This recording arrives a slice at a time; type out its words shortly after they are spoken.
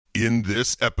in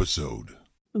this episode.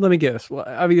 Let me guess. Well,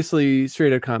 obviously,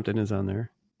 Straight Outta Compton is on there.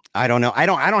 I don't know. I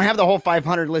don't have the whole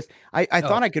 500 list. I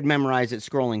thought I could memorize it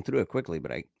scrolling through it quickly,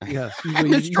 but yes,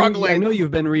 I'm struggling. I know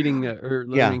you've been reading or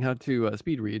learning how to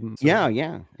speed read. And so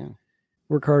yeah.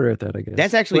 Work harder at that, I guess.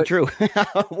 That's actually true.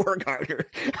 Work harder.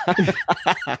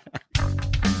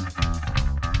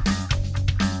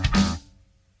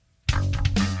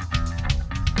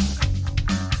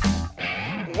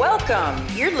 Welcome.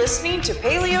 You're listening to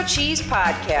Paleo Cheese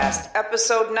Podcast,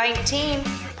 episode 19,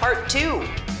 part 2.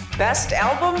 Best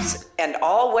albums and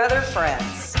all-weather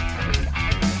friends.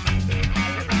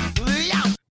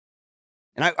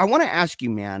 And I want to ask you,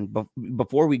 man,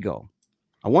 before we go,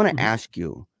 I want to ask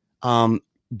you,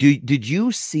 did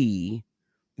you see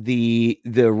the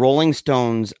Rolling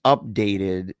Stones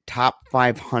updated top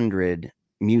 500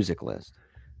 music list?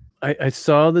 I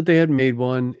saw that they had made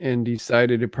one and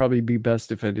decided it'd probably be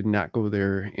best if I did not go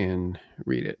there and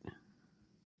read it.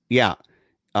 Yeah.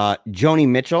 Joni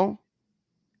Mitchell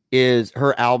is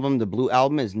her album, the Blue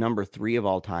Album, is number 3 of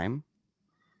all time.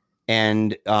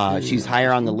 And she's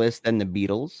higher on the list than the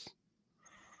Beatles.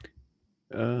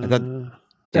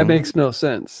 That makes no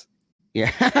sense.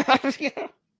 Yeah.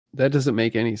 That doesn't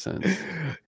make any sense.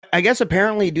 I guess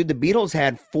apparently, dude, the Beatles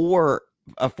had four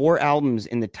albums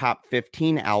in the top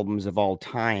 15 albums of all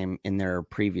time in their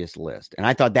previous list. And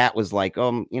I thought that was like,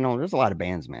 there's a lot of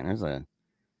bands, man. There's I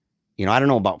don't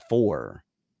know about 4.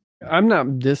 I'm not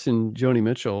dissing Joni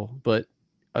Mitchell, but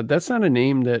that's not a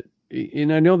name that,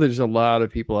 and I know there's a lot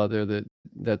of people out there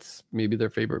that's maybe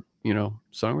their favorite,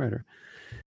 songwriter.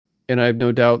 And I have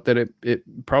no doubt that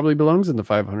it probably belongs in the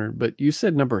 500, but you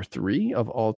said number 3 of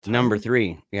all time. Number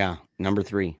 3. Yeah. Number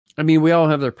 3. I mean, we all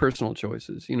have their personal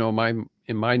choices.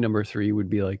 My number 3 would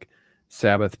be like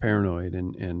Sabbath, Paranoid,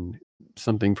 and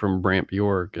something from Brant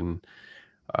Bjork, and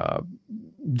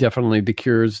definitely The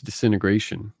Cure's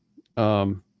Disintegration.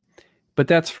 But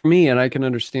that's for me, and I can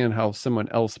understand how someone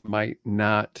else might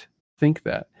not think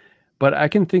that. But I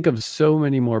can think of so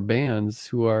many more bands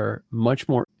who are much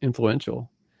more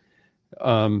influential.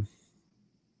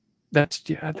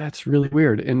 That's really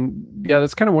weird. And yeah,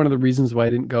 that's kind of one of the reasons why I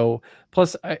didn't go.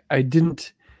 Plus, I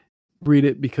didn't read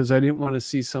it because I didn't want to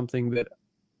see something that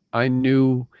I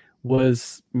knew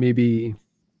was maybe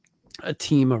a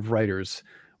team of writers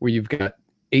where you've got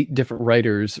 8 different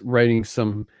writers writing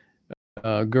some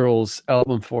girl's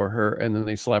album for her, and then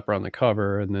they slap her on the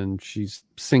cover, and then she's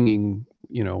singing,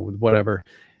 with whatever,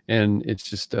 and it's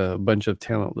just a bunch of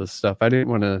talentless stuff. I didn't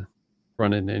want to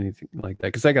run into anything like that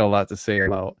because I got a lot to say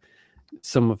about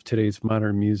some of today's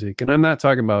modern music, and I'm not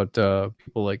talking about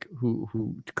people like who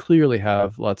clearly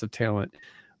have lots of talent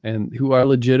and who are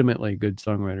legitimately good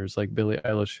songwriters like Billie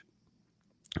Eilish,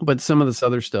 but some of this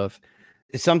other stuff.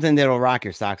 It's something that'll rock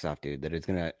your socks off, dude. That it's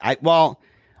gonna.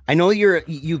 I know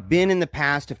you've been in the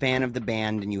past a fan of the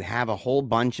band and you have a whole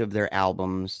bunch of their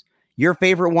albums. Your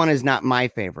favorite one is not my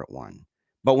favorite one.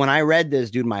 But when I read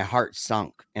this, dude, my heart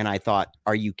sunk and I thought,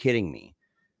 are you kidding me?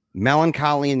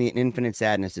 Melancholy and the Infinite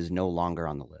Sadness is no longer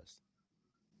on the list.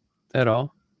 At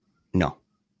all? No.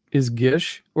 Is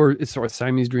Gish or is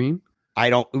Siamese Dream?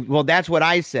 Well, that's what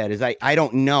I said is I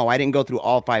don't know. I didn't go through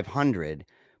all 500,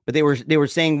 but they were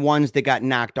saying ones that got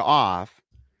knocked off,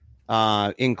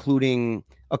 including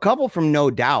a couple from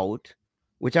No Doubt,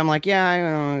 which I'm like,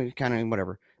 yeah, kind of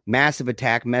whatever. Massive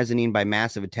Attack, Mezzanine by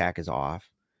Massive Attack is off.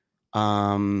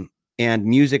 And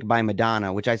Music by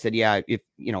Madonna, which I said, yeah,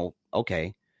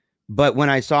 okay. But when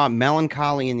I saw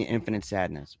Melancholy and the Infinite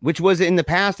Sadness, which was in the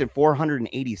past at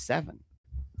 487.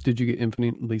 Did you get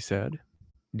infinitely sad?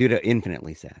 Dude,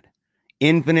 infinitely sad.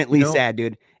 Infinitely sad,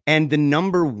 dude. And the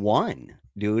number 1,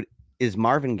 dude, is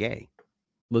Marvin Gaye.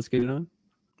 Let's Get It On.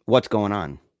 What's Going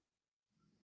On?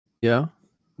 Yeah.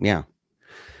 Yeah.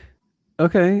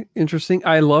 Okay, interesting.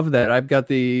 I love that. I've got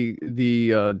the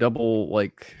double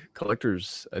like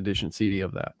collector's edition CD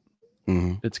of that.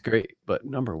 Mm-hmm. It's great, but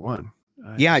number 1.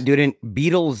 Dude, and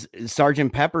Beatles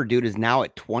Sgt. Pepper, dude, is now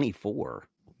at 24.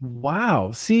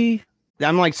 Wow. See,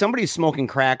 I'm like, somebody's smoking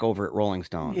crack over at Rolling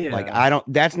Stone. Yeah. Like,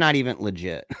 that's not even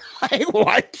legit.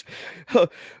 What?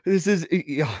 This is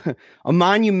a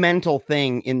monumental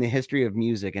thing in the history of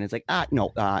music. And it's like,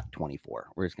 24.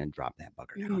 We're just going to drop that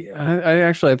bugger down.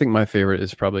 Yeah, I think my favorite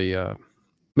is probably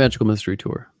Magical Mystery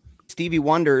Tour. Stevie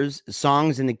Wonder's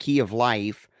Songs in the Key of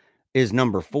Life is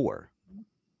number 4.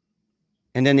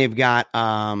 And then they've got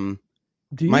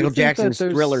Michael Jackson's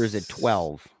Thriller is at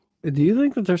 12. Do you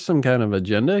think that there's some kind of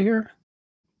agenda here?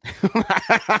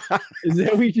 Is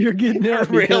that what you're getting at?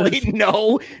 Really?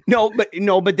 No,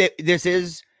 but this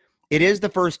is It is the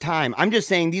first time. I'm just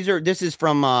saying this is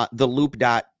from the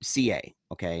loop.ca.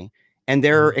 Okay. And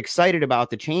they're excited about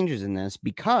the changes in this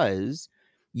because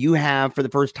you have, for the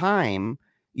first time,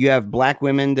 you have Black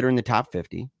women that are in the top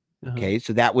 50. Okay,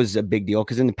 so that was a big deal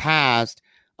because in the past,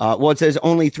 it says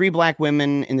only 3 Black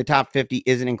women in the top 50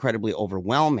 isn't incredibly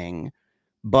overwhelming,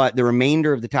 but the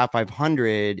remainder of the top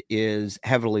 500 is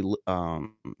heavily,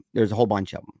 there's a whole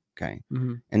bunch of them. Okay.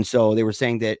 And so they were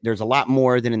saying that there's a lot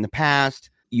more than in the past.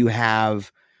 You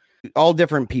have all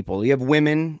different people. You have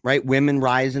women, right? Women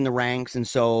rise in the ranks. And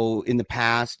so in the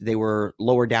past, they were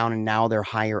lower down and now they're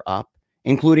higher up,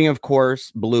 including, of course,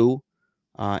 Blue.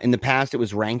 In the past, it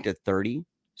was ranked at 30.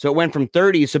 So it went from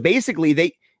 30. So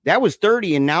basically, that was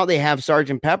 30, and now they have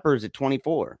Sgt. Pepper's at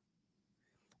 24.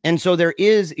 And so there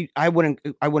is, I wouldn't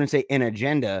say an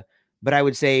agenda, but I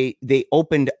would say they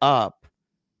opened up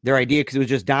their idea because it was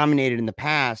just dominated in the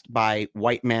past by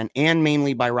white men and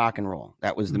mainly by rock and roll.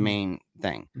 That was the main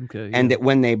thing. Okay, and that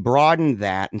when they broadened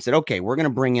that and said, okay, we're going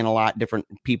to bring in a lot different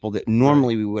people that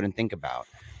normally we wouldn't think about.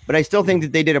 But I still think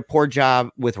that they did a poor job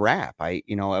with rap. I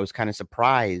was kind of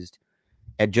surprised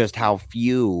at just how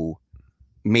few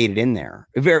made it in there.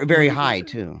 Very, very high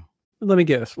too. Let me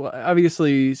guess. Well,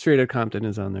 obviously, Straight Outta Compton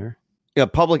is on there. Yeah,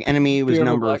 Public Enemy was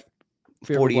number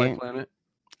 48.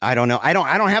 I don't know. I don't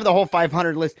have the whole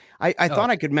 500 list. I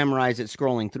thought I could memorize it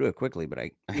scrolling through it quickly, but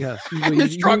I'm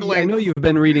just struggling. I know you've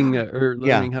been reading or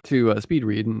learning how to speed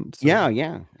read. And so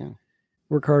yeah.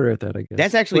 Work harder at that, I guess.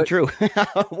 That's actually true.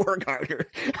 Work harder.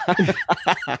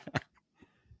 I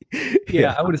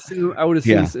would assume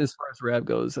as far as rap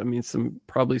goes, I mean,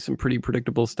 probably some pretty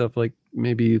predictable stuff like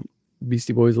maybe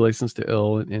Beastie Boys' License to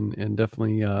Ill and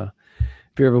definitely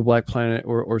Fear of a Black Planet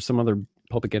or some other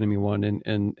Public Enemy one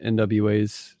and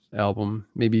NWA's album,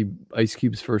 maybe Ice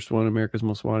Cube's first one, America's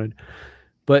Most Wanted.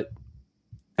 But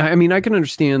I mean, I can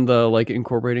understand the like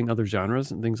incorporating other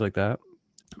genres and things like that.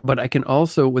 But I can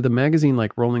also, with a magazine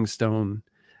like Rolling Stone,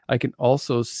 I can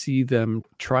also see them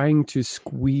trying to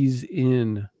squeeze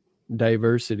in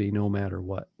diversity no matter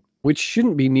what, which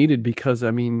shouldn't be needed because,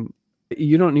 I mean,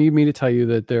 you don't need me to tell you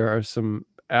that there are some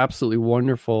absolutely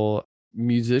wonderful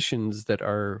musicians that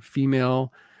are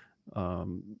female,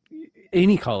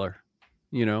 any color,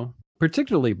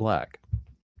 particularly Black.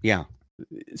 Yeah.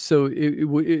 So it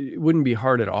wouldn't be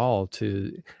hard at all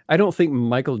to, I don't think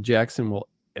Michael Jackson will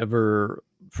ever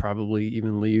probably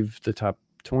even leave the top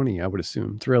 20, I would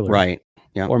assume. Thriller. Right.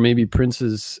 Yeah. Or maybe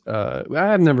Prince's,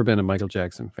 I've never been a Michael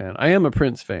Jackson fan. I am a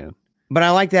Prince fan. But I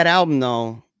like that album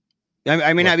though.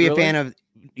 I may not be a fan of,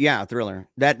 Thriller.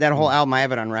 That whole album, I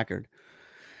have it on record.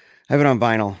 I have it on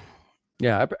vinyl.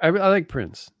 Yeah, I like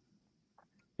Prince.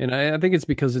 And I think it's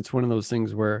because it's one of those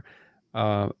things where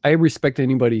I respect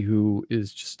anybody who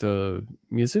is just a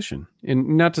musician.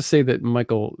 And not to say that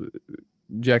Michael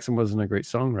Jackson wasn't a great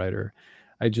songwriter.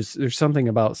 There's something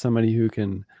about somebody who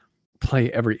can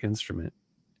play every instrument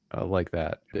like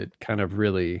that. It kind of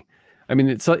really, I mean,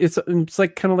 it's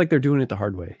like kind of like they're doing it the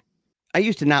hard way. I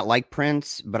used to not like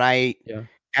Prince, but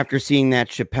after seeing that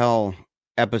Chappelle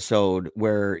episode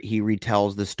where he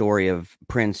retells the story of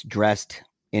Prince dressed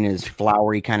in his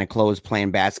flowery kind of clothes,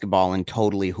 playing basketball and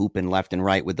totally hooping left and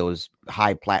right with those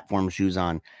high platform shoes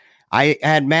on, I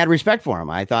had mad respect for him.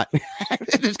 I thought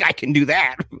this guy can do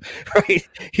that, right?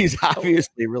 He's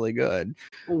obviously really good.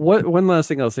 One last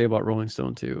thing I'll say about Rolling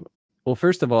Stone too. Well,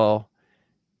 first of all,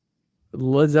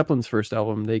 Led Zeppelin's first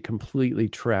album, they completely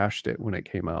trashed it when it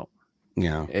came out.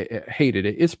 Yeah, I hated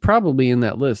it. It's probably in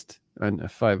that list on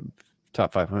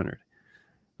top 500.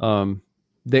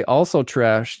 They also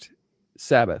trashed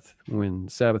Sabbath when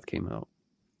Sabbath came out,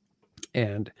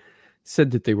 and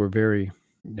said that they were very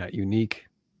not unique.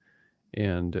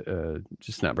 And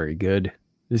just not very good.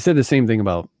 They said the same thing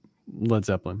about Led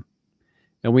Zeppelin.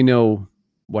 And we know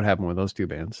what happened with those two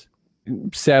bands.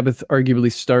 Sabbath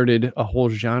arguably started a whole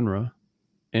genre,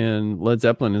 and Led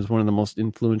Zeppelin is one of the most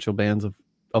influential bands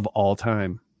of all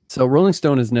time. So Rolling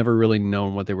Stone has never really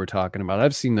known what they were talking about.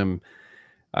 I've seen them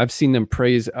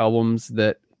praise albums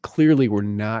that clearly were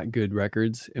not good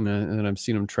records, and I've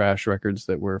seen them trash records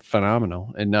that were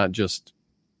phenomenal and not just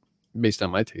based on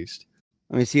my taste.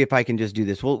 Let me see if I can just do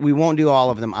this. Well, we won't do all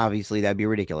of them. Obviously, that'd be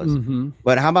ridiculous.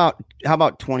 But how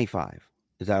about 25?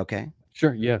 Is that okay?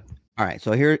 Sure. Yeah. All right.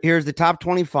 So here's the top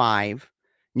 25.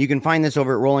 You can find this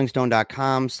over at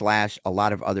rollingstone.com/a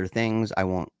lot of other things. I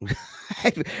won't,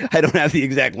 I don't have the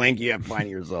exact link. You have to find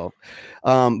it yourself.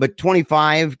 But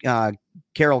 25,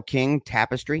 Carole King,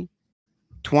 Tapestry.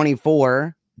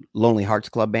 24, Lonely Hearts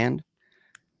Club Band.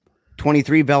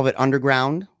 23, Velvet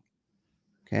Underground.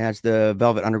 Okay, that's the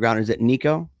Velvet Underground. Is it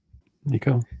Nico?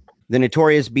 The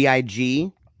Notorious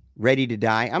B.I.G., Ready to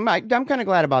Die. I'm kind of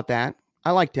glad about that.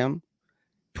 I liked him.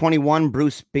 21,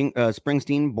 Bruce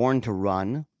Springsteen, Born to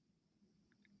Run.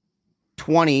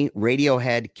 20,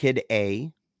 Radiohead, Kid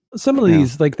A. Some of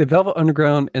these, like the Velvet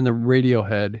Underground and the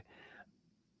Radiohead,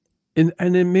 and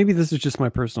then maybe this is just my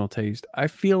personal taste, I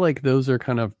feel like those are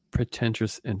kind of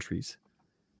pretentious entries.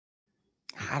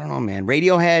 I don't know, man.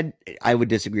 Radiohead, I would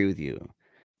disagree with you.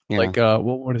 Like,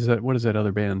 what is that? What is that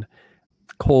other band?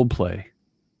 Coldplay.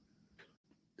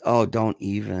 Oh, don't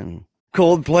even.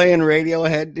 Coldplay and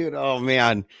Radiohead, dude. Oh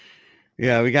man.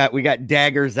 Yeah, we got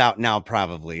daggers out now,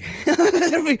 probably.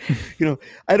 I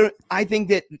think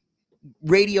that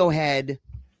Radiohead,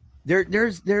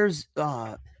 there's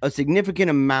a significant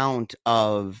amount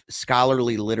of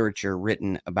scholarly literature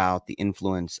written about the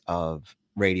influence of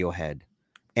Radiohead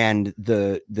and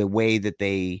the way that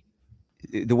they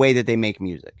make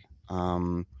music.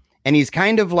 And he's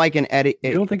kind of like an Eddie.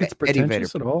 You don't think it's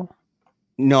pretentious at all?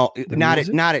 No, not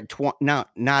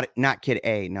Kid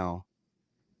A. No,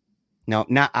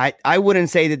 not I wouldn't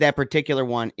say that particular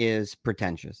one is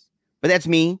pretentious, but that's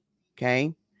me.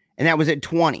 Okay. And that was at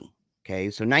 20. Okay.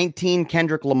 So 19,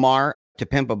 Kendrick Lamar, To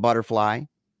Pimp a Butterfly.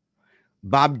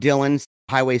 Bob Dylan's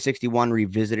Highway 61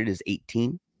 Revisited is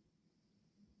 18.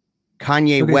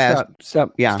 Kanye West.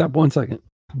 Stop 1 second.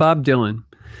 Bob Dylan.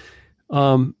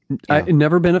 I've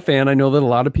never been a fan. I know that a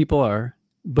lot of people are.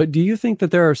 But do you think that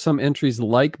there are some entries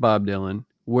like Bob Dylan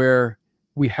where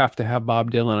we have to have Bob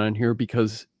Dylan on here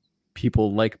because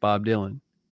people like Bob Dylan?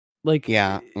 Like,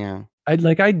 yeah.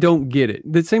 I don't get it.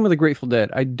 The same with the Grateful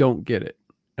Dead. I don't get it.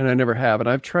 And I never have. And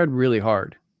I've tried really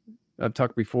hard. I've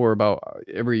talked before about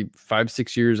every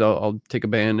 5-6 years, I'll take a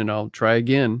band and I'll try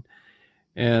again.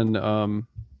 And I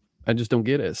just don't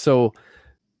get it. So,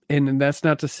 and that's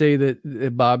not to say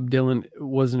that Bob Dylan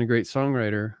wasn't a great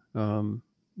songwriter.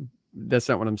 That's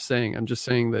not what I'm saying. I'm just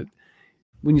saying that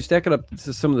when you stack it up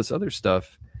to some of this other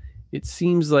stuff, it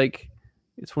seems like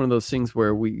it's one of those things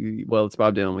where it's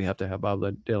Bob Dylan. We have to have Bob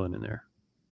Dylan in there.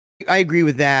 I agree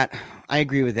with that.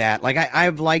 Like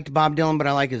I've liked Bob Dylan, but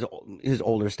I like his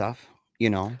older stuff,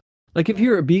 Like if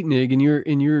you're a beatnik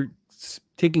and you're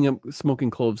taking up smoking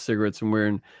clove cigarettes and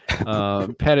wearing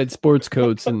padded sports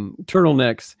coats and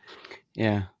turtlenecks.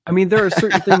 Yeah. I mean, there are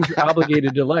certain things you're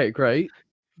obligated to like, right?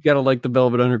 You got to like the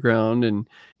Velvet Underground and,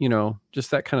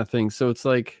 just that kind of thing. So it's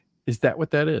like, is that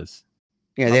what that is?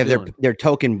 Yeah, they have their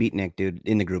token beatnik dude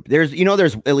in the group. There's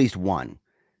at least one,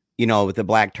 with the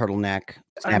black turtleneck.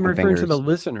 I'm referring to the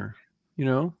listener,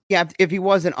 Yeah, if he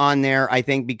wasn't on there, I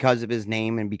think because of his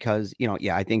name and because,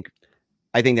 I think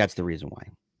that's the reason why.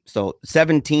 So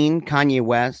 17, Kanye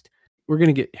West. We're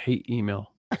going to get hate email.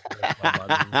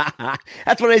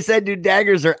 That's what I said, dude.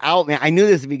 Daggers are out, man. I knew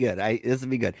this would be good. This would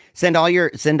be good. Send all your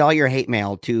hate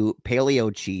mail to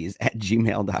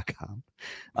paleocheese@gmail.com.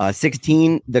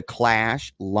 16, The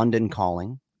Clash, London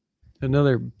Calling.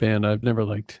 Another band I've never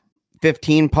liked.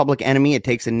 15, Public Enemy, It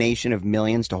Takes a Nation of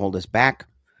Millions to Hold Us Back.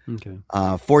 Okay.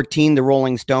 14, The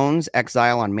Rolling Stones,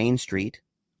 Exile on Main Street.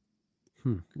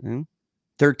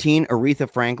 13, Aretha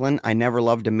Franklin, I Never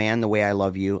Loved a Man the Way I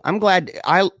Love You. I'm glad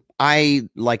I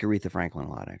like Aretha Franklin a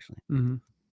lot, actually. Mm-hmm.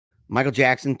 Michael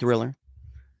Jackson, Thriller.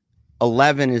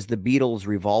 11 is the Beatles'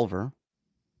 Revolver.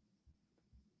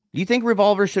 Do you think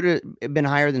Revolver should have been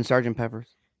higher than Sgt.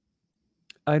 Pepper's?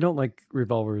 I don't like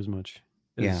Revolver as much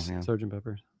as Yeah. Sgt.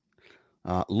 Pepper's.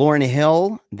 Lauryn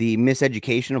Hill, The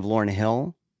Miseducation of Lauryn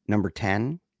Hill, number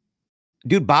 10.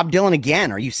 Dude, Bob Dylan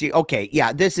again. Are you serious? Okay,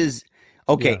 yeah, this is...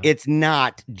 Okay, Yeah. It's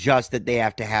not just that they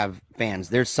have to have fans.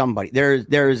 There's somebody.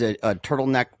 There's a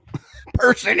turtleneck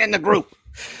person in the group.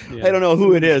 Yeah. I don't know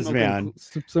who it is, man.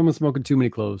 Someone's smoking too many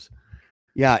cloves.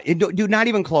 Yeah, dude, not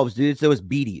even cloves, dude. It's those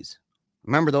beaties.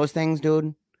 Remember those things,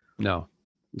 dude? No.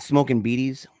 Smoking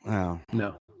beaties. Oh,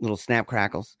 No. little snap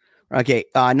crackles. Okay,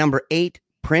 number 8,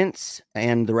 Prince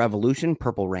and the Revolution,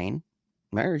 Purple Rain.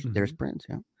 There's Prince,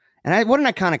 yeah. And what an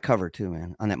iconic cover too,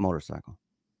 man, on that motorcycle.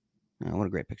 Oh, what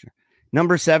a great picture.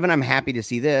 Number 7, I'm happy to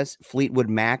see this. Fleetwood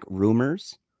Mac,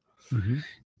 Rumors. Mm-hmm.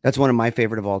 That's one of my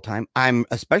favorite of all time. I'm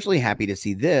especially happy to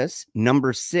see this.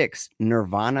 Number 6,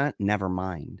 Nirvana,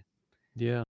 Nevermind.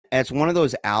 Yeah. It's one of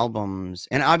those albums,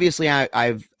 and obviously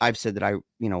I've said that I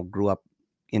grew up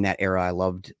in that era. I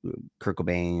loved Kurt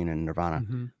Cobain and Nirvana,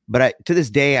 but to this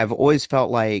day I've always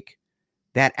felt like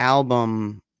that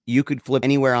album, you could flip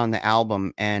anywhere on the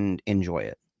album and enjoy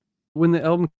it. When the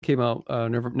album came out,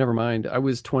 Nevermind, I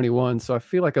was 21, so I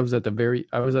feel like I was at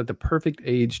the perfect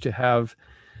age to have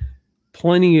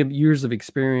plenty of years of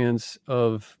experience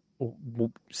of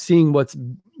seeing what's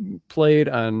played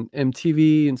on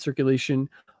MTV in circulation,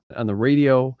 on the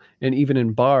radio, and even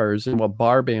in bars, and what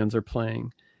bar bands are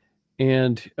playing.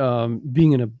 And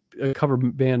being in a cover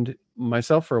band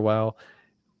myself for a while,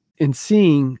 and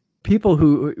seeing people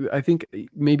who I think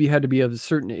maybe had to be of a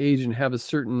certain age and have a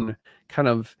certain kind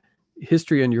of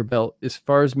history on your belt as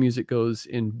far as music goes,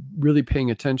 and really paying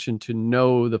attention to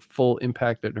know the full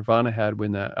impact that Nirvana had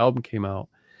when that album came out.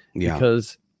 Yeah.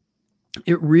 Because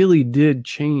it really did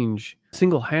change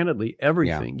single-handedly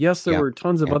everything. Yes, there were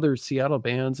tons of other Seattle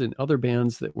bands and other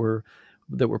bands that were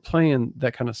playing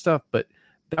that kind of stuff, but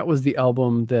that was the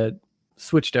album that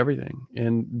switched everything.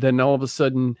 And then all of a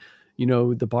sudden, you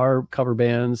know, the bar cover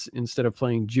bands, instead of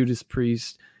playing Judas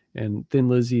Priest and Thin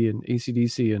Lizzy and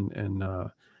AC/DC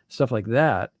and stuff like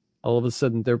that, all of a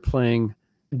sudden they're playing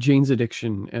Jane's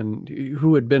Addiction, and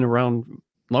who had been around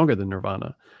longer than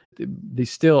Nirvana. They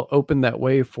still opened that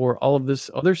way for all of this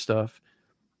other stuff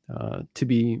to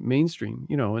be mainstream,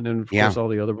 you know, and then of course all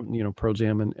the other, you know, Pearl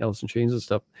Jam and Alice in Chains and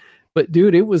stuff. But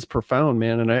dude, it was profound,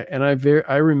 man. And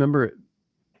I remember it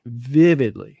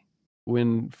vividly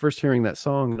when first hearing that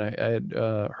song. And I had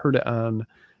heard it on,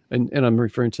 and I'm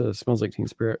referring to Smells Like Teen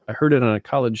Spirit. I heard it on a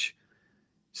college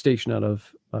station out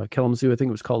of Kalamazoo. I think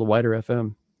it was called Wider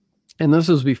FM. And this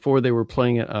was before they were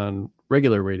playing it on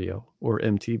regular radio or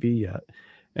MTV yet.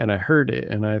 And I heard it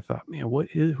and I thought, man,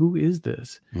 who is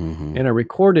this? Mm-hmm. And I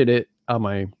recorded it on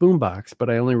my boombox, but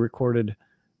I only recorded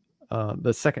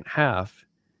the second half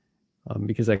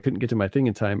because I couldn't get to my thing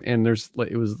in time. And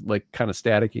it was like kind of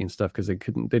staticky and stuff because they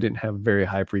didn't have very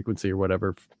high frequency or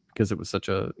whatever, because it was such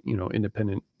a, you know,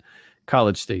 independent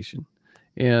college station.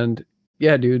 And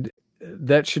yeah, dude,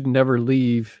 that should never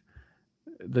leave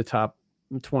the top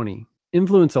 20.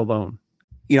 Influence alone.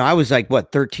 You know, I was like,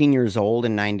 13 years old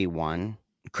in 91.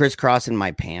 Crisscrossing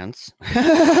my pants.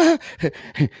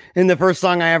 And the first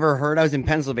song I ever heard, I was in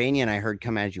Pennsylvania and I heard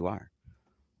Come As You Are.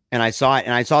 And I saw it,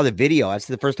 and I saw the video. That's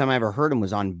the first time I ever heard him.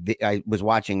 I was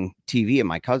watching TV at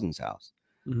my cousin's house.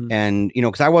 Mm-hmm. And, you know,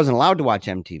 because I wasn't allowed to watch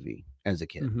MTV as a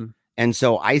kid. Mm-hmm. And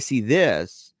so I see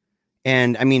this,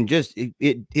 and I mean, just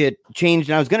it changed.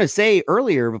 And I was going to say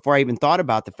earlier, before I even thought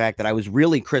about the fact that I was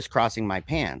really crisscrossing my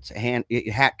pants,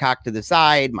 hat cocked to the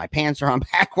side, my pants are on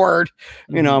backward.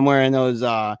 Mm-hmm. You know, I'm wearing those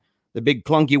the big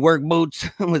clunky work boots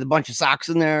with a bunch of socks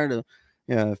in there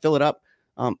to fill it up.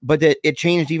 But it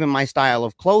changed even my style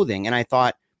of clothing. And I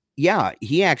thought, yeah,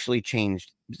 he actually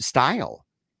changed style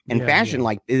and fashion. Yeah.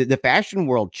 Like the fashion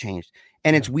world changed.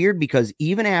 And it's weird because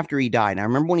even after he died, and I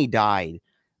remember when he died,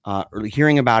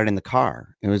 hearing about it in the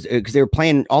car, it was because they were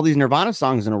playing all these Nirvana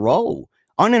songs in a row,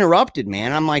 uninterrupted,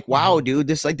 man. I'm like, wow, dude,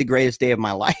 this is like the greatest day of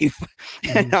my life.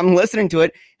 And I'm listening to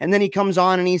it. And then he comes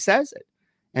on and he says it,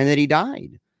 and that he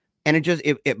died. And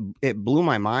it blew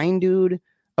my mind, dude,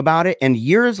 about it. And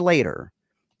years later,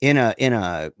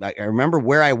 I remember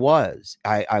where I was.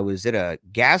 I was at a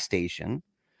gas station,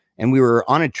 and we were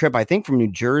on a trip, I think from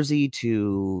New Jersey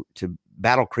to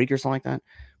Battle Creek or something like that.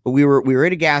 But we were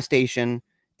at a gas station,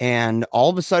 and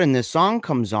all of a sudden this song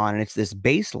comes on, and it's this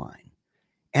bass line.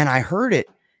 And I heard it,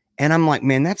 and I'm like,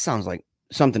 man, that sounds like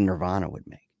something Nirvana would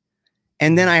make.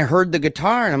 And then I heard the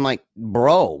guitar, and I'm like,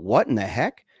 bro, what in the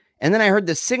heck? And then I heard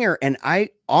the singer, and I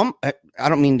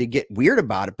don't mean to get weird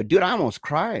about it, but dude, I almost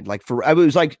cried.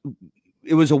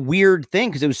 It was a weird thing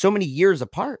because it was so many years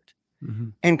apart. Mm-hmm.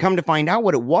 And come to find out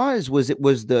what it was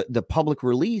the public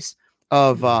release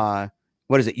of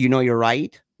what is it? You Know You're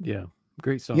Right. Yeah.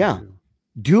 Great song. Yeah. Too.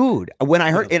 Dude, when I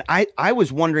heard it, I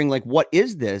was wondering, like, what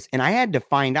is this? And I had to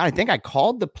find out. I think I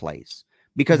called the place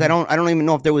because mm-hmm. I don't even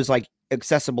know if there was like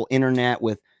accessible internet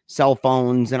with cell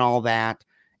phones and all that.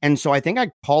 And so I think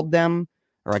I called them,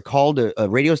 or I called a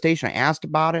radio station. I asked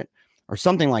about it or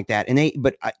something like that. And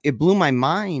it blew my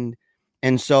mind.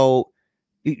 And so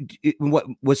what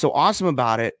was so awesome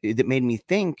about it that made me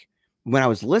think when I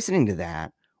was listening to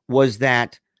that was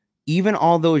that even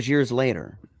all those years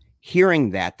later, hearing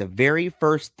that, the very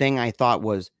first thing I thought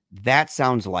was, that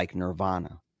sounds like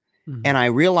Nirvana. Mm-hmm. And I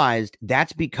realized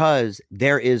that's because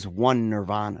there is one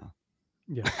Nirvana.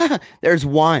 Yeah. There's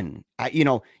one.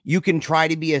 You can try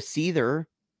to be a seether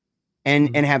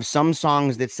and have some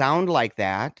songs that sound like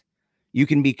that. You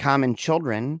can be Common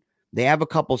Children. They have a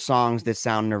couple songs that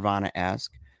sound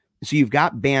Nirvana-esque. So you've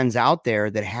got bands out there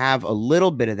that have a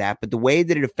little bit of that, but the way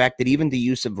that it affected even the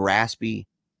use of raspy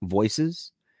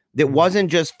voices, that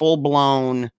wasn't just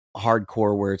full-blown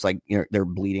hardcore where it's like, they're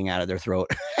bleeding out of their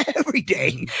throat every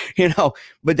day,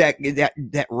 but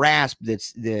that rasp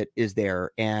that is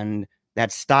there, and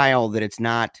that style that it's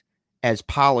not as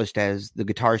polished as the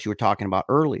guitars you were talking about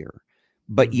earlier,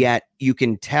 but yet you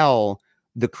can tell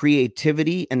the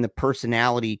creativity and the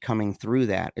personality coming through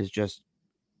that is just,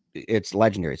 it's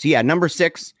legendary. So yeah, number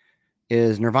 6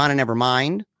 is Nirvana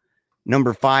Nevermind.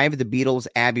 Number 5, the Beatles'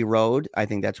 Abbey Road. I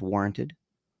think that's warranted.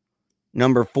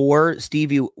 Number 4,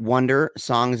 Stevie Wonder,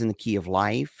 Songs in the Key of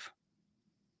Life.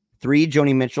 3,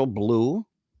 Joni Mitchell, Blue.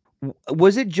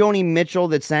 Was it Joni Mitchell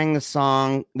that sang the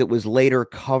song that was later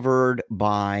covered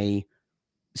by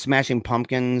Smashing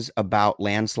Pumpkins about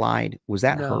Landslide? Was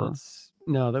that her?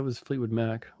 No, that was Fleetwood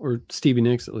Mac, or Stevie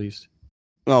Nicks at least.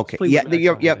 Okay. Yeah,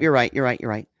 you're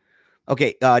right.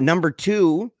 Okay, number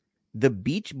 2, the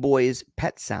Beach Boys,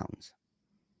 Pet Sounds.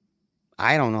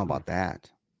 I don't know about that.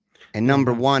 And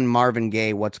number 1, Marvin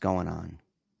Gaye, What's Going On.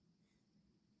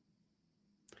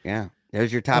 Yeah,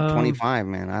 there's your top 25,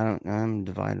 man. I'm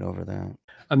divided over that.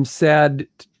 I'm saddened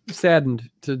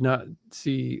to not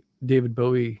see David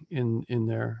Bowie in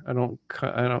there. I don't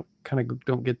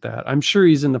get that. I'm sure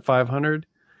he's in the 500,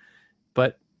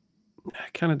 but I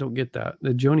kind of don't get that. The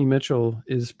Joni Mitchell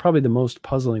is probably the most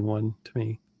puzzling one to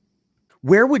me.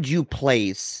 Where would you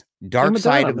place Dark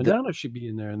Side of Madonna should be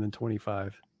in there and then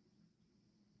 25.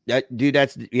 Dude,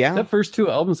 That first 2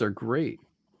 albums are great.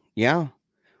 Yeah.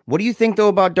 What do you think though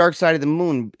about Dark Side of the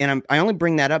Moon? And I only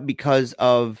bring that up because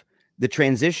of the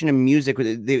transition in music.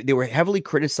 They were heavily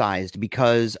criticized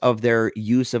because of their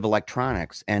use of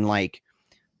electronics and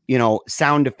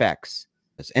sound effects.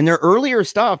 And their earlier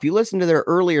stuff, you listen to their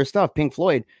earlier stuff, Pink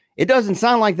Floyd, it doesn't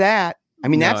sound like that. I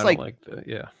mean, that's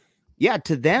yeah.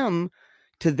 To them,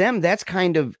 that's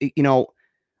kind of, I don't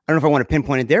know if I want to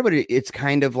pinpoint it there, but it's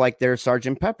kind of like their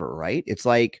Sgt. Pepper, right? It's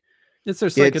like, it's their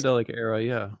psychedelic era.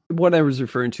 Yeah. What I was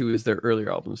referring to is their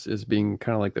earlier albums is being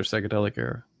kind of like their psychedelic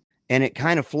era. And it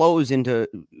kind of flows into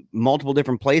multiple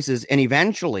different places. And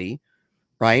eventually,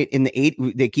 right, in the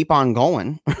 80s, they keep on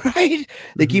going, right?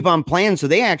 They keep on playing. So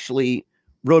they actually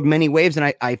rode many waves.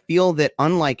 And I feel that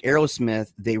unlike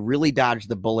Aerosmith, they really dodged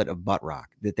the bullet of butt rock,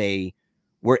 that they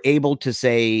were able to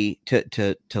say,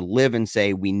 to live and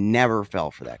say, we never fell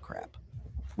for that crap.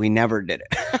 We never did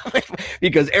it.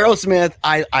 Because Aerosmith,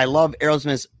 I love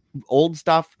Aerosmith's old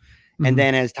stuff. And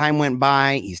then as time went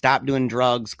by, he stopped doing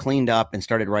drugs, cleaned up, and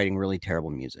started writing really terrible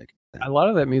music. A lot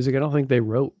of that music, I don't think they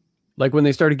wrote. Like when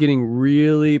they started getting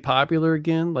really popular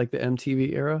again, like the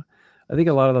MTV era, I think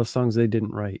a lot of those songs they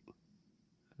didn't write.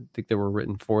 I think they were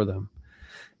written for them.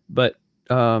 But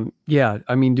yeah,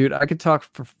 I mean, dude, I could talk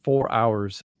for 4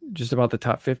 hours just about the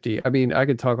top 50. I mean, I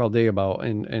could talk all day about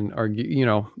and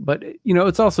argue, but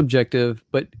it's all subjective.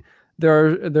 But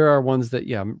there are ones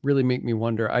that really make me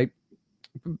wonder.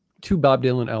 2 Bob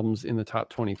Dylan albums in the top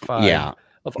 25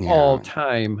 of all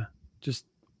time just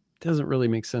doesn't really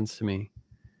make sense to me.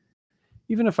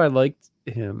 Even if I liked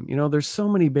him, there's so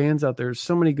many bands out there,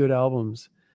 so many good albums.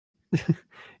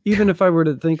 Even if I were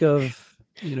to think of,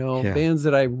 bands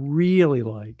that I really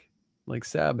like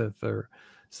Sabbath or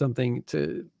something,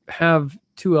 to have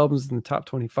 2 albums in the top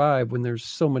 25 when there's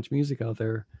so much music out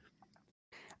there.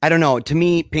 I don't know. To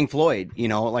me, Pink Floyd,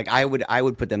 I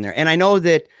would put them there. And I know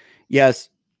that, yes,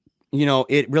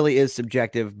 it really is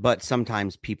subjective, but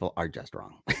sometimes people are just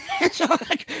wrong. So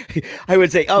I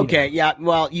would say, okay, yeah,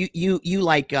 well, you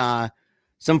like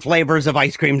some flavors of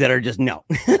ice cream that are just no.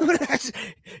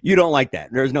 You don't like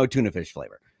that. There's no tuna fish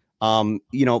flavor. And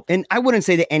I wouldn't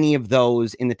say that any of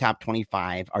those in the top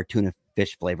 25 are tuna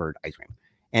fish flavored ice cream.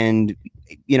 And,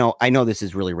 I know this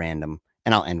is really random,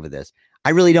 and I'll end with this.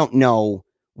 I really don't know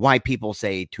why people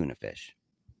say tuna fish.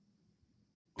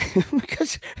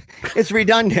 Because it's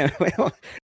redundant.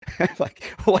 Like,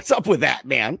 what's up with that,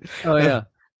 man? Oh yeah.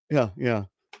 Yeah.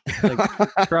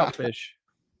 Like trout fish.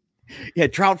 Yeah,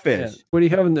 trout fish. Yeah. What are you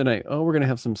having tonight? Oh, we're gonna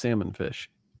have some salmon fish.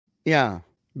 Yeah.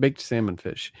 Baked salmon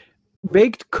fish.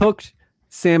 Baked cooked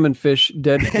salmon fish,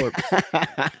 dead corpse.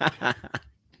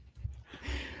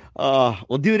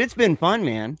 Well, dude, it's been fun,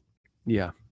 man.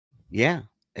 Yeah. Yeah.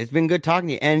 It's been good talking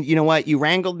to you. And you know what? You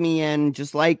wrangled me in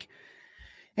just like,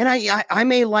 and I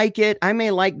may like it. I may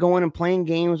like going and playing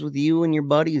games with you and your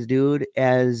buddies, dude,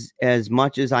 as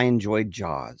much as I enjoyed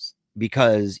Jaws,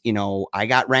 because, I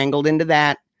got wrangled into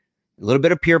that. A little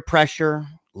bit of peer pressure, a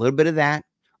little bit of that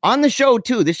on the show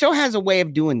too. The show has a way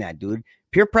of doing that, dude.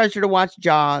 Peer pressure to watch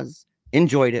Jaws,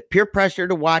 enjoyed it. Peer pressure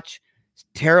to watch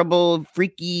terrible,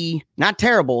 freaky, not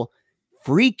terrible,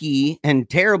 freaky and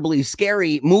terribly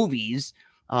scary movies.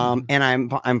 And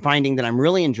I'm finding that I'm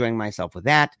really enjoying myself with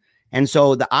that. And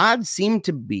so the odds seem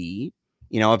to be,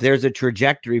 if there's a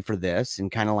trajectory for this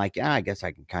and kind of like, I guess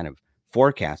I can kind of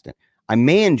forecast it. I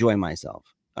may enjoy myself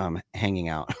hanging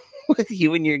out with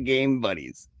you and your game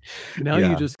buddies. Now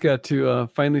you just got to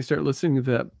finally start listening to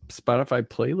that Spotify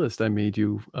playlist I made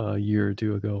you a year or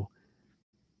 2 ago.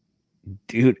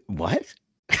 Dude, what?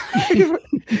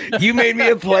 You made me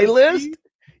a playlist?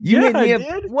 You made me I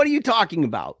did. What are you talking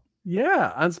about?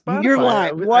 Yeah, on Spotify. You're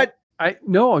lying. What?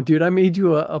 No, dude, I made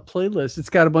you a playlist. It's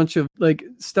got a bunch of like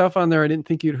stuff on there I didn't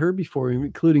think you'd heard before,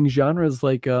 including genres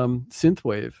like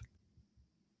synthwave.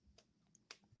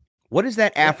 What is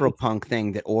that Afropunk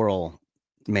thing that Oral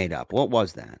made up? What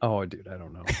was that? Oh, dude, I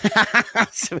don't know.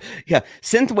 Yeah,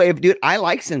 synthwave, dude. I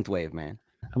like synthwave, man.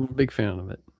 I'm a big fan of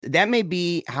it. That may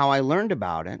be how I learned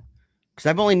about it, because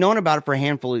I've only known about it for a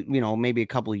handful of, maybe a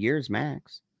couple of years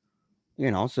max.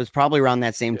 So it's probably around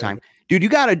that same time. Dude, you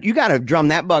gotta drum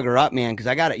that bugger up, man,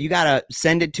 because you gotta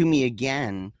send it to me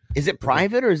again. Is it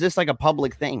private or is this like a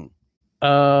public thing?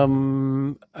 I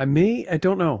don't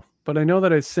know, but I know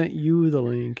that I sent you the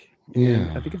link.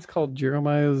 Yeah. I think it's called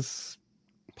Jeremiah's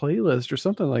playlist or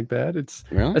something like that.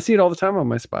 Really? I see it all the time on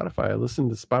my Spotify. I listen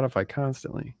to Spotify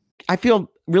constantly. I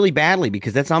feel really badly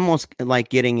because that's almost like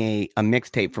getting a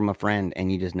mixtape from a friend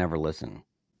and you just never listen.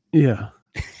 Yeah.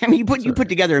 I mean, you put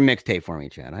together a mixtape for me,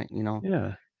 Chad.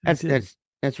 Yeah.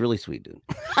 That's really sweet, dude.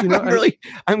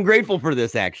 I'm grateful for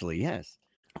this, actually. Yes.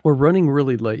 We're running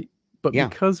really late, but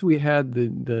because we had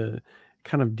the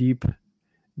kind of deep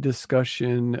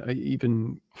discussion,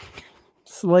 even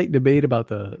slight debate about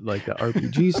the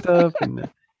RPG stuff, and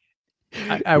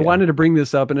I wanted to bring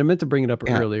this up, and I meant to bring it up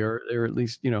earlier, or at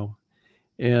least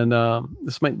and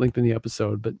this might lengthen the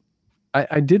episode, but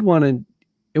I did want to,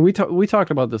 and we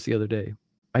talked about this the other day.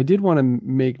 I did want to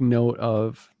make note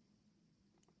of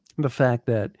the fact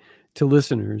that to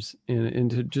listeners and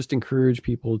to just encourage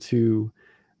people to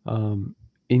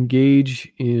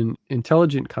engage in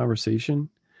intelligent conversation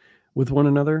with one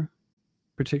another,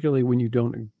 particularly when you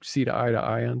don't see eye to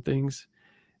eye on things.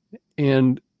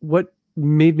 And what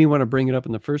made me want to bring it up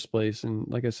in the first place, and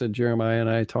like I said, Jeremiah and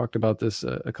I talked about this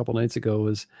a couple nights ago,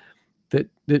 was that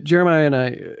Jeremiah and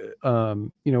I,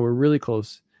 we're really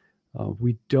close.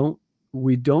 We don't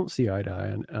see eye to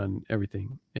eye on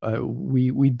everything.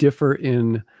 We differ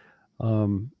in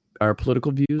our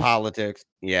political views, politics.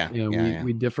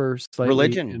 We differ slightly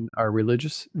religion in our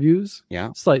religious views.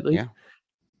 Yeah, slightly. Yeah.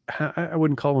 I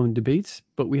wouldn't call them debates,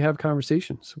 but we have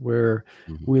conversations where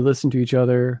we listen to each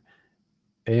other,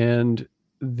 and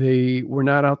we're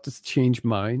not out to change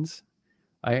minds.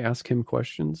 I ask him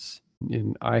questions,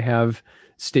 and I have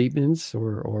statements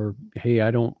or hey,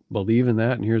 I don't believe in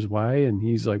that, and here's why. And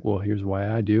he's like, well, here's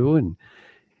why I do.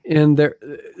 And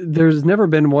there's never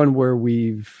been one where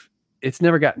it's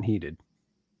never gotten heated.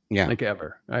 Yeah. Like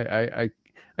ever. I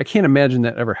can't imagine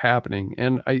that ever happening.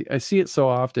 And I see it so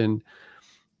often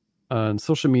on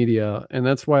social media. And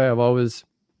that's why I've always,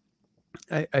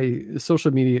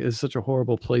 social media is such a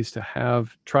horrible place to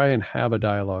try and have a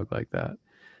dialogue like that.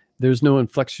 There's no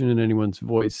inflection in anyone's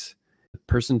voice. The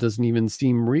person doesn't even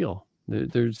seem real.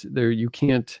 You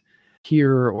can't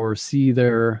hear or see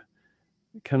their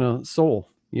kind of soul,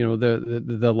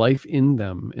 the life in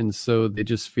them. And so they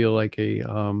just feel like a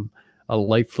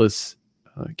lifeless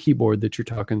keyboard that you're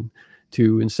talking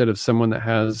to, instead of someone that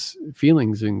has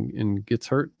feelings and gets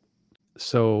hurt.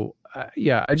 So I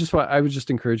would just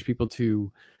encourage people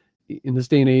to, in this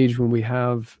day and age when we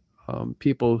have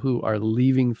people who are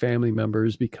leaving family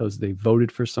members because they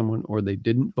voted for someone or they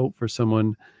didn't vote for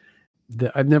someone,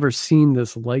 that I've never seen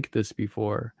this like this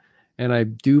before. And I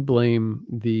do blame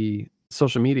the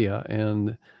social media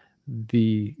and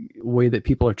the way that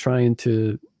people are trying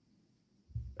to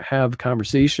have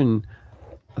conversation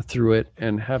through it,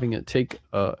 and having it take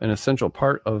an essential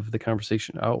part of the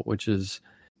conversation out, which is,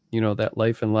 that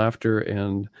life and laughter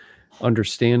and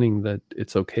understanding that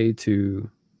it's okay to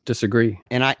disagree.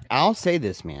 And I'll say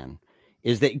this, man,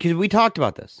 is that because we talked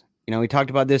about this, we talked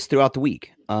about this throughout the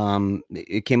week.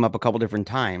 It came up a couple different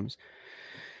times.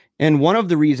 And one of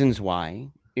the reasons why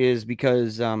is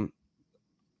because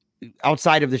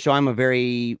outside of the show, I'm a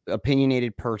very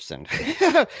opinionated person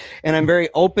and I'm very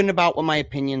open about what my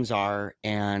opinions are.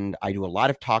 And I do a lot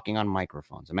of talking on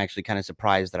microphones. I'm actually kind of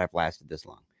surprised that I've lasted this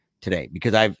long today,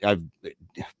 because I've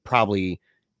probably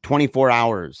 24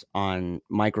 hours on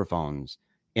microphones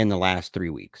in the last 3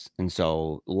 weeks. And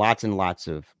so lots and lots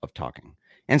of talking.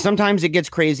 And sometimes it gets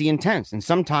crazy intense. And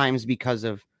sometimes because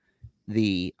of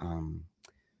the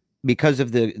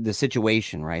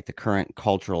situation, right? The current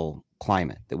cultural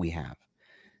climate that we have,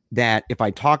 that if I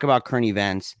talk about current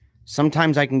events,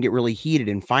 sometimes I can get really heated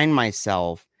and find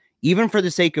myself, even for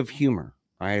the sake of humor,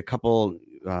 right? A couple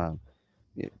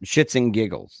shits and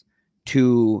giggles,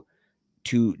 to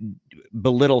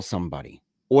belittle somebody,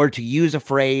 or to use a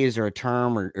phrase or a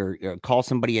term or call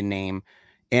somebody a name.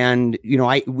 And,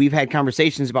 we've had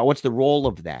conversations about what's the role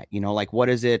of that, like, what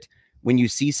is it when you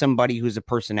see somebody who's a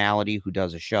personality who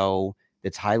does a show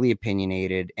that's highly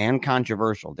opinionated and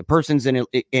controversial? The person's in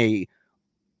a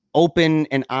open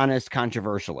and honest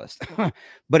controversialist.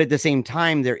 But at the same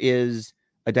time, there is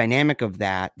a dynamic of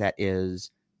that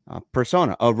is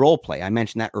persona, a role play. I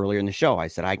mentioned that earlier in the show. I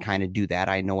said I kind of do that.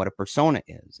 I know what a persona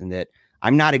is, and that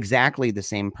I'm not exactly the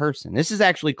same person. This is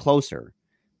actually closer.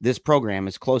 This program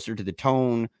is closer to the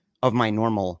tone of my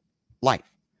normal life.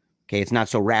 Okay, it's not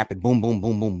so rapid, boom, boom,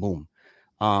 boom, boom,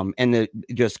 boom, and the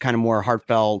just kind of more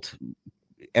heartfelt,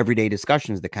 everyday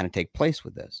discussions that kind of take place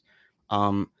with this.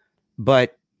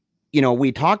 But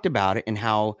we talked about it and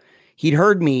how he'd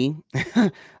heard me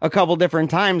a couple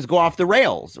different times go off the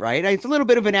rails, right? It's a little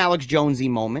bit of an Alex Jonesy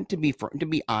moment, to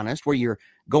be honest, where you're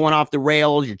going off the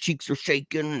rails, your cheeks are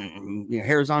shaking, your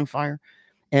hair's on fire,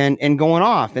 and going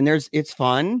off. And it's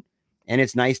fun and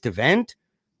it's nice to vent,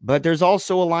 but there's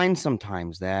also a line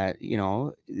sometimes that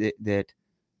that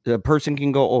the person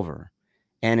can go over.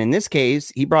 And in this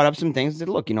case, he brought up some things that,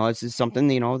 look, this is something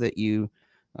that you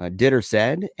did or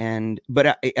said, and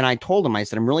I told him, I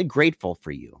said, I'm really grateful for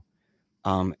you.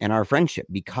 And our friendship,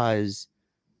 because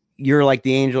you're like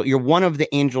the angel, you're one of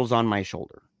the angels on my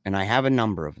shoulder. And I have a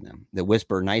number of them that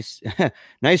whisper nice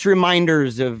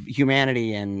reminders of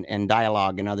humanity and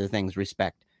dialogue and other things,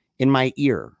 respect, in my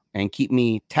ear, and keep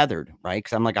me tethered, right?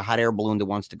 Because I'm like a hot air balloon that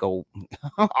wants to go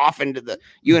off into the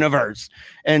universe.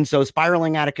 And so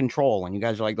spiraling out of control. And you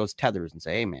guys are like those tethers and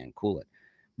say, hey man, cool it.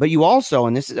 But you also,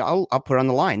 and this is, I'll put on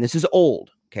the line, this is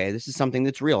old. Okay. This is something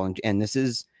that's real. And this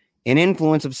is an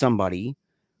influence of somebody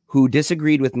who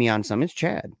disagreed with me on some. It's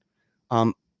Chad.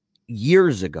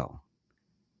 Years ago,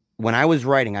 when I was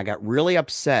writing, I got really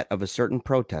upset of a certain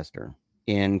protester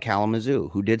in Kalamazoo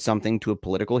who did something to a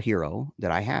political hero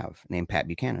that I have named Pat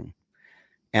Buchanan.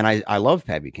 And I love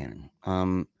Pat Buchanan.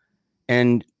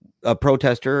 And a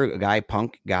protester, a guy,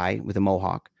 punk guy with a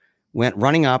mohawk, went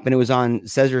running up, and it was on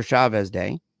Cesar Chavez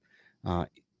Day,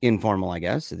 informal, I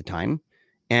guess, at the time,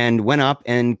 and went up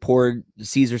and poured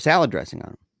Caesar salad dressing on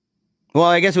him. Well,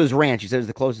 I guess it was ranch. He said it was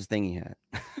the closest thing he had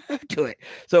to it.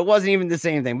 So it wasn't even the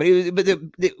same thing, but it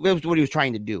was what he was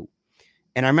trying to do.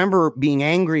 And I remember being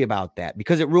angry about that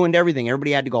because it ruined everything.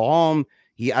 Everybody had to go home.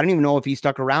 I don't even know if he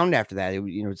stuck around after that. It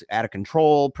was out of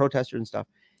control, protesters and stuff.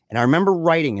 And I remember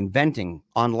writing and venting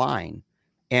online,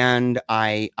 and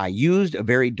I used a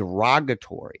very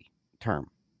derogatory term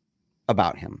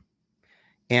about him.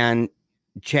 And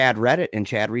Chad read it, and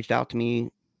Chad reached out to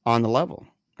me on the level,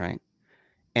 right?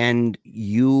 And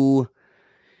you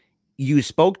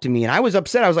spoke to me, and I was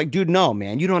upset. I was like, dude, no,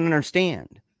 man, you don't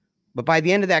understand. But by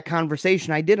the end of that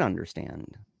conversation, I did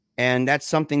understand. And that's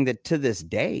something that to this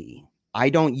day, I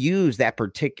don't use that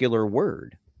particular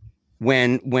word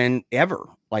whenever.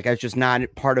 Like, it's just not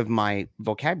part of my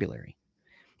vocabulary.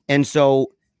 And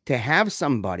so to have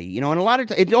somebody, and a lot of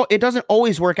it doesn't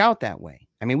always work out that way.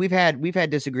 I mean, we've had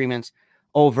disagreements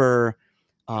over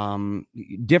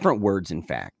different words, in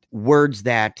fact, words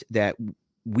that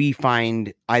we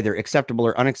find either acceptable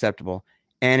or unacceptable.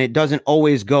 And it doesn't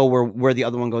always go where the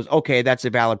other one goes, okay, that's a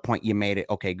valid point. You made it.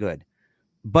 Okay, good.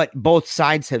 But both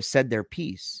sides have said their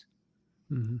piece.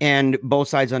 Mm-hmm. And both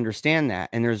sides understand that.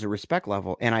 And there's a respect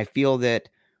level. And I feel that,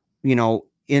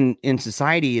 in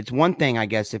society, it's one thing, I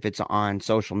guess, if it's on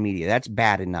social media, that's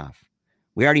bad enough.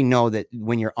 We already know that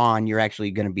when you're on, you're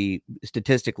actually going to be,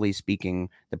 statistically speaking,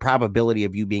 the probability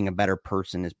of you being a better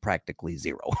person is practically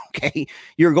zero. Okay.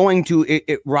 You're going to,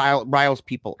 it riles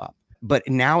people up. But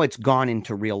now it's gone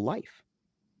into real life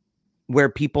where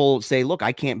people say, look,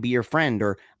 I can't be your friend,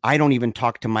 or I don't even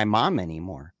talk to my mom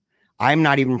anymore. I'm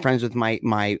not even friends with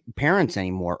my parents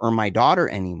anymore, or my daughter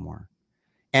anymore.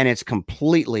 And it's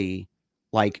completely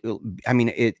like, I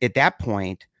mean, at that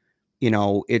point,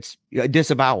 it's a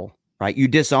disavowal, right? You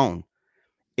disown.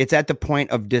 It's at the point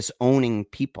of disowning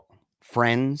people,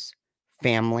 friends,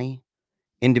 family,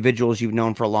 individuals you've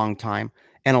known for a long time,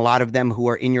 and a lot of them who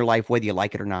are in your life, whether you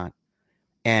like it or not.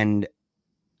 And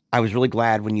I was really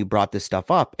glad when you brought this stuff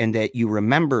up and that you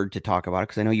remembered to talk about it,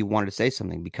 because I know you wanted to say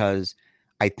something, because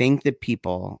I think that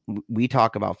we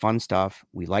talk about fun stuff.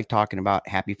 We like talking about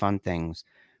happy, fun things.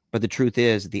 But the truth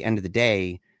is, at the end of the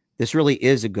day, this really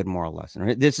is a good moral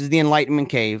lesson. This is the Enlightenment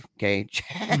Cave. Okay.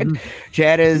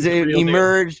 Chad has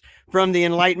emerged from the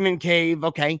Enlightenment Cave.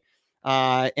 Okay.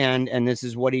 And this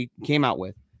is what he came out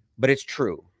with, but it's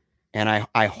true. And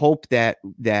I hope that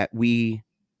we,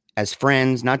 as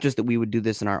friends, not just that we would do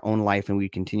this in our own life and we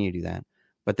continue to do that,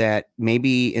 but that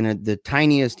maybe in the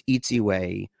tiniest itsy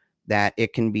way, that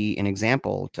it can be an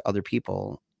example to other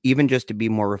people, even just to be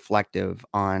more reflective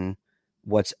on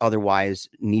what's otherwise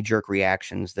knee-jerk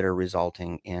reactions that are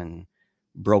resulting in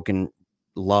broken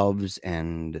loves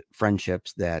and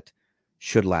friendships that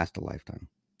should last a lifetime.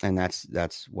 And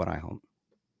that's what I hope.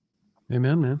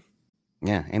 Amen, man.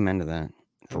 Yeah, amen to that.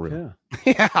 For real.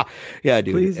 Yeah. yeah,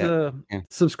 dude. Please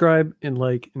subscribe and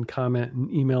like and comment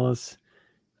and email us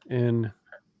and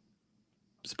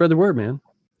spread the word, man.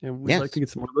 And we'd like to get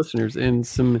some more listeners and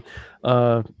some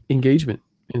engagement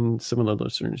in some of the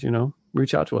listeners,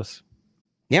 reach out to us.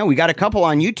 Yeah, we got a couple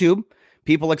on YouTube.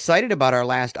 People excited about our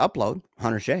last upload,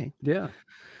 Hunter Shea. Yeah.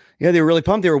 Yeah, they were really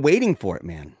pumped. They were waiting for it,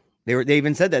 man. They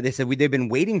even said that. They said they've been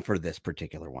waiting for this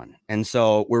particular one. And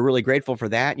so we're really grateful for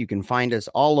that. You can find us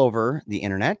all over the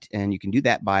internet, and you can do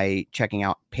that by checking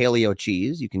out Paleo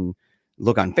Cheese. You can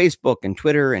look on Facebook and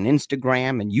Twitter and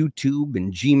Instagram and YouTube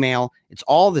and Gmail. It's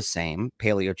all the same,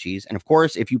 Paleo Cheese. And of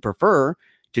course, if you prefer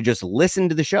to just listen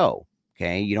to the show,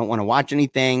 okay, you don't want to watch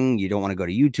anything, you don't want to go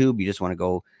to YouTube, you just want to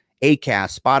go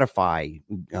Acast, Spotify,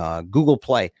 Google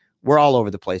Play. We're all over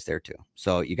the place there too.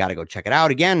 So you got to go check it out.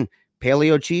 Again,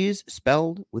 Paleo Cheese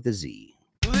spelled with a Z.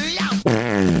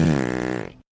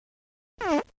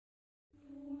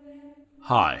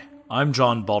 Hi, I'm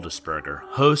John Baldisberger,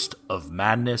 host of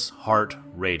Madness Heart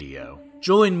Radio.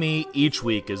 Join me each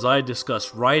week as I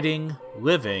discuss writing,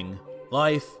 living,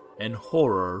 life, and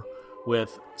horror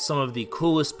with some of the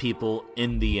coolest people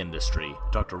in the industry.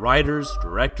 Talk to writers,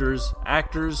 directors,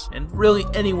 actors, and really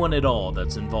anyone at all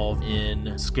that's involved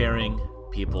in scaring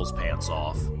people's pants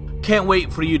off. Can't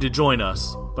wait for you to join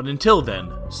us, but until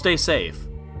then, stay safe,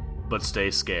 but stay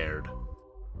scared.